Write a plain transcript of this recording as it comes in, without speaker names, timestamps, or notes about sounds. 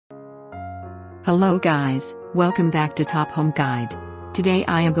Hello guys, welcome back to Top Home Guide. Today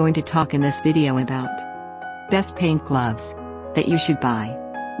I am going to talk in this video about best paint gloves that you should buy.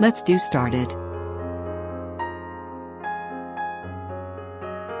 Let's do started.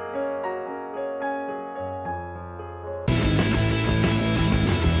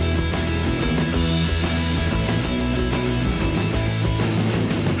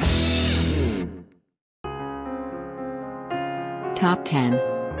 Top 10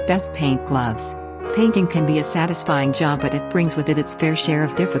 Best Paint Gloves. Painting can be a satisfying job, but it brings with it its fair share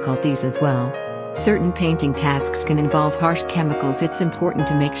of difficulties as well. Certain painting tasks can involve harsh chemicals. It's important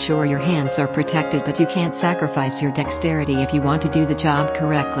to make sure your hands are protected, but you can't sacrifice your dexterity if you want to do the job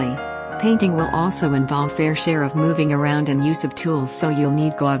correctly. Painting will also involve fair share of moving around and use of tools, so you'll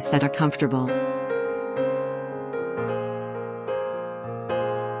need gloves that are comfortable.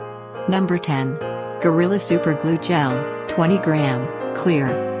 Number 10. Gorilla Super Glue Gel, 20 gram,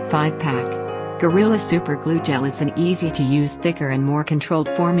 clear, 5-pack. Gorilla Super Glue Gel is an easy-to-use, thicker and more controlled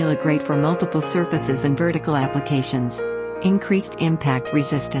formula, great for multiple surfaces and vertical applications. Increased impact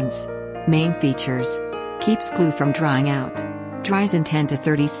resistance. Main features: keeps glue from drying out. Dries in 10 to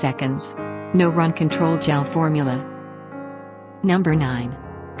 30 seconds. No run control gel formula. Number 9.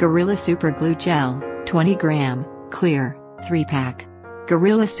 Gorilla Super Glue Gel, 20 gram, clear, 3-pack.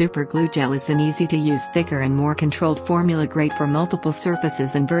 Gorilla Super Glue Gel is an easy-to-use, thicker and more controlled formula, great for multiple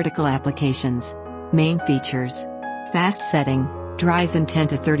surfaces and vertical applications. Main features: fast setting, dries in 10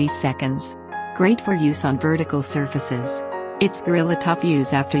 to 30 seconds. Great for use on vertical surfaces. It's Gorilla Tough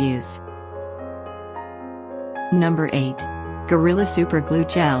use after use. Number 8. Gorilla Super Glue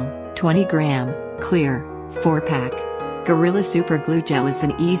Gel, 20 gram, clear, 4-pack. Gorilla Super Glue Gel is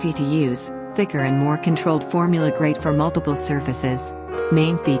an easy-to-use, thicker and more controlled formula, great for multiple surfaces.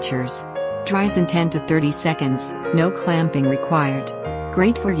 Main features: dries in 10 to 30 seconds, no clamping required.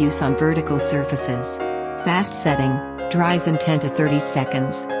 Great for use on vertical surfaces. Fast setting, dries in 10 to 30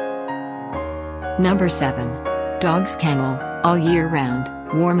 seconds. Number 7. Dog's Kennel, all year round,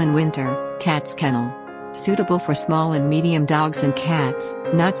 warm in winter, Cat's Kennel. Suitable for small and medium dogs and cats,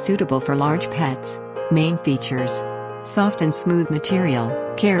 not suitable for large pets. Main features: soft and smooth material,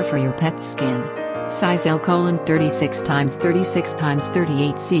 care for your pet's skin. Size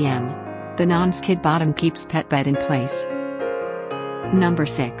L:36x36x38 cm. The non-skid bottom keeps pet bed in place. Number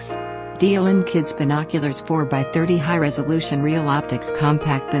 6. Deal Kids Binoculars 4x30 High-Resolution Real Optics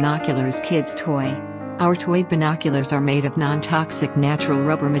Compact Binoculars Kids Toy. Our toy binoculars are made of non-toxic natural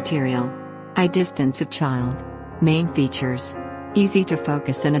rubber material. Eye distance of child. Main features: easy to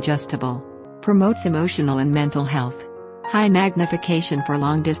focus and adjustable. Promotes emotional and mental health. High magnification for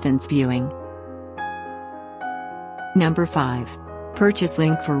long-distance viewing. Number 5. Purchase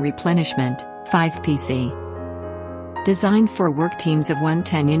link for replenishment, 5 PC. Designed for work teams of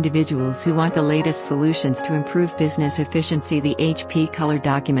 1-10 individuals who want the latest solutions to improve business efficiency. The HP color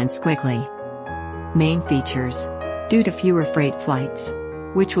documents quickly. Main features: due to fewer freight flights,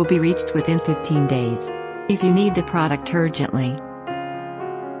 which will be reached within 15 days, if you need the product urgently.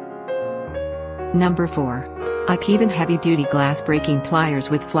 Number 4. Akivan Heavy-Duty Glass Breaking Pliers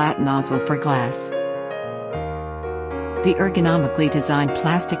with Flat Nozzle for Glass. The ergonomically designed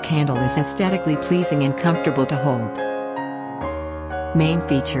plastic handle is aesthetically pleasing and comfortable to hold. Main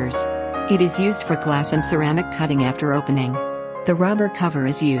features: it is used for glass and ceramic cutting after opening. The rubber cover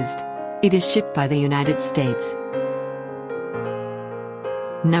is used. It is shipped by the United States.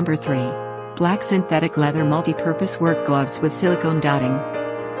 Number 3. Black Synthetic Leather Multi-Purpose Work Gloves with Silicone Dotting.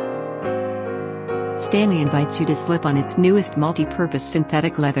 Stanley invites you to slip on its newest multi-purpose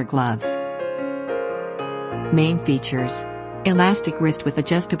synthetic leather gloves. Main features: elastic wrist with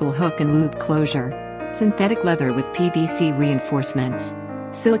adjustable hook and loop closure. Synthetic leather with PVC reinforcements.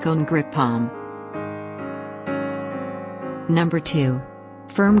 Silicone grip palm. Number 2.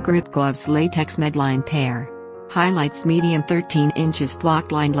 Firm Grip Gloves Latex Medline Pair. Highlights medium 13 inches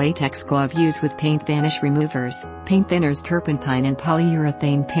flock-lined latex glove used with paint vanish removers, paint thinners, turpentine and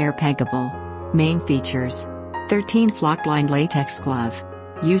polyurethane pair peggable. Main features: 13 flock-lined latex glove.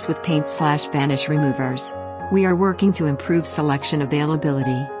 Used with paint/vanish removers. We are working to improve selection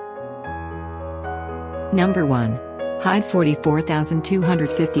availability. Number 1. Hyde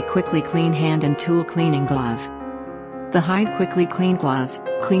 44250 Quickly Clean Hand and Tool Cleaning Glove. The Hyde Quickly Clean Glove,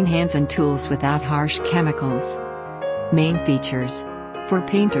 clean hands and tools without harsh chemicals. Main features: for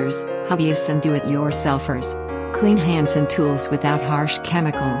painters, hobbyists and do-it-yourselfers. Clean hands and tools without harsh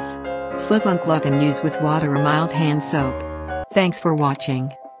chemicals. Slip-on glove and use with water or mild hand soap. Thanks for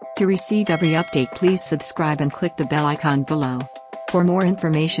watching. To receive every update, please subscribe and click the bell icon below. For more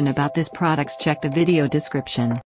information about this products, check the video description.